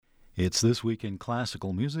It's This Week in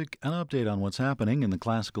Classical Music, an update on what's happening in the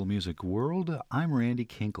classical music world. I'm Randy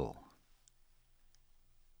Kinkle.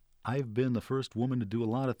 I've been the first woman to do a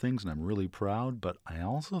lot of things, and I'm really proud, but I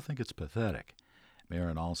also think it's pathetic.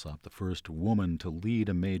 Marin Alsop, the first woman to lead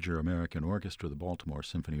a major American orchestra, the Baltimore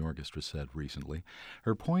Symphony Orchestra, said recently.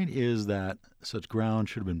 Her point is that such ground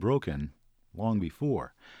should have been broken long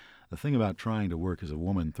before. The thing about trying to work as a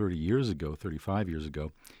woman 35 years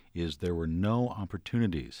ago, is there were no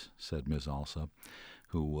opportunities, said Ms. Alsop,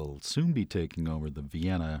 who will soon be taking over the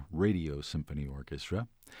Vienna Radio Symphony Orchestra.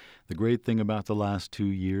 The great thing about the last 2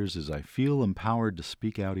 years is I feel empowered to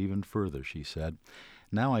speak out even further, she said.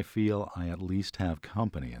 Now I feel I at least have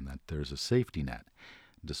company and that there's a safety net.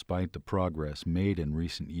 Despite the progress made in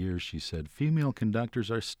recent years, she said, female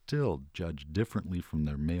conductors are still judged differently from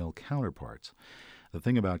their male counterparts. The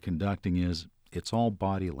thing about conducting is it's all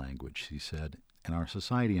body language, she said, and our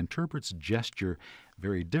society interprets gesture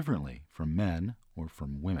very differently from men or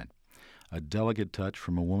from women. A delicate touch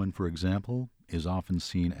from a woman, for example, is often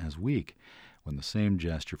seen as weak, when the same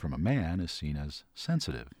gesture from a man is seen as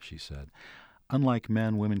sensitive, she said. Unlike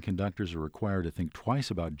men, women conductors are required to think twice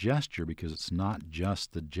about gesture because it's not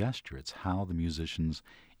just the gesture, it's how the musicians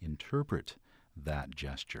interpret that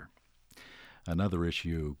gesture. Another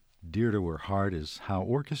issue dear to her heart is how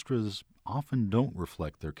orchestras often don't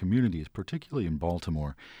reflect their communities, particularly in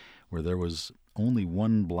Baltimore, where there was only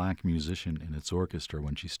one black musician in its orchestra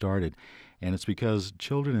when she started, and it's because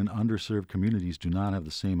children in underserved communities do not have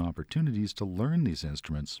the same opportunities to learn these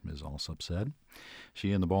instruments, Ms. Alsop said.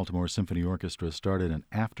 She and the Baltimore Symphony Orchestra started an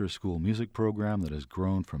after-school music program that has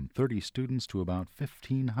grown from 30 students to about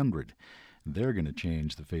 1,500. They're going to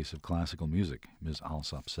change the face of classical music, Ms.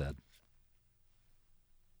 Alsop said.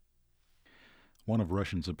 One of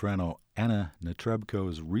Russian soprano Anna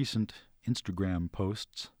Netrebko's recent Instagram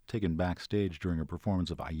posts, taken backstage during a performance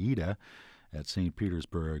of Aida at St.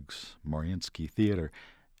 Petersburg's Mariinsky Theater,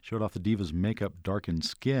 showed off the diva's makeup-darkened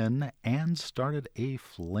skin and started a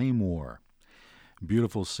flame war.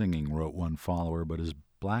 Beautiful singing, wrote one follower, but is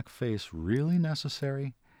blackface really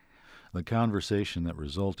necessary? The conversation that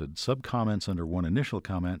resulted, sub-comments under one initial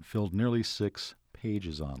comment, filled nearly 6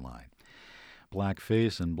 pages online. Black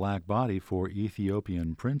face and black body for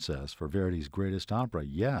Ethiopian princess for Verdi's greatest opera.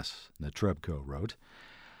 Yes, Netrebko wrote.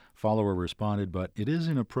 Follower responded, but it is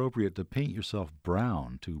inappropriate to paint yourself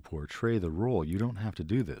brown to portray the role. You don't have to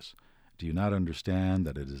do this. Do you not understand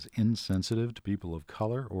that it is insensitive to people of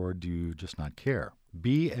color, or do you just not care?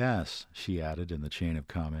 BS, she added in the chain of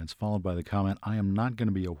comments, followed by the comment, I am not going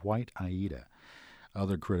to be a white Aida.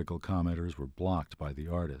 Other critical commenters were blocked by the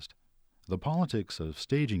artist. The politics of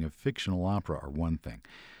staging a fictional opera are one thing.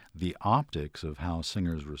 The optics of how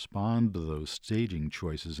singers respond to those staging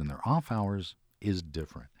choices in their off hours is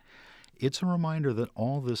different. It's a reminder that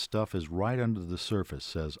all this stuff is right under the surface,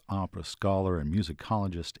 says opera scholar and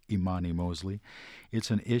musicologist Imani Mosley.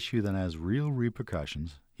 It's an issue that has real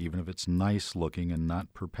repercussions, even if it's nice-looking and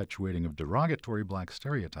not perpetuating of derogatory black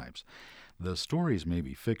stereotypes. The stories may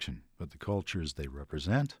be fiction, but the cultures they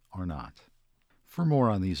represent are not. For more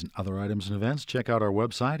on these and other items and events, check out our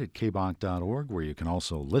website at kbach.org, where you can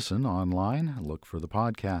also listen online. Look for the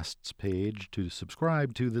podcasts page to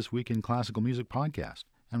subscribe to This Week in Classical Music podcast.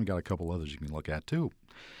 And we've got a couple others you can look at, too.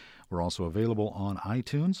 We're also available on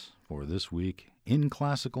iTunes. For This Week in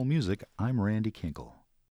Classical Music, I'm Randy Kinkle.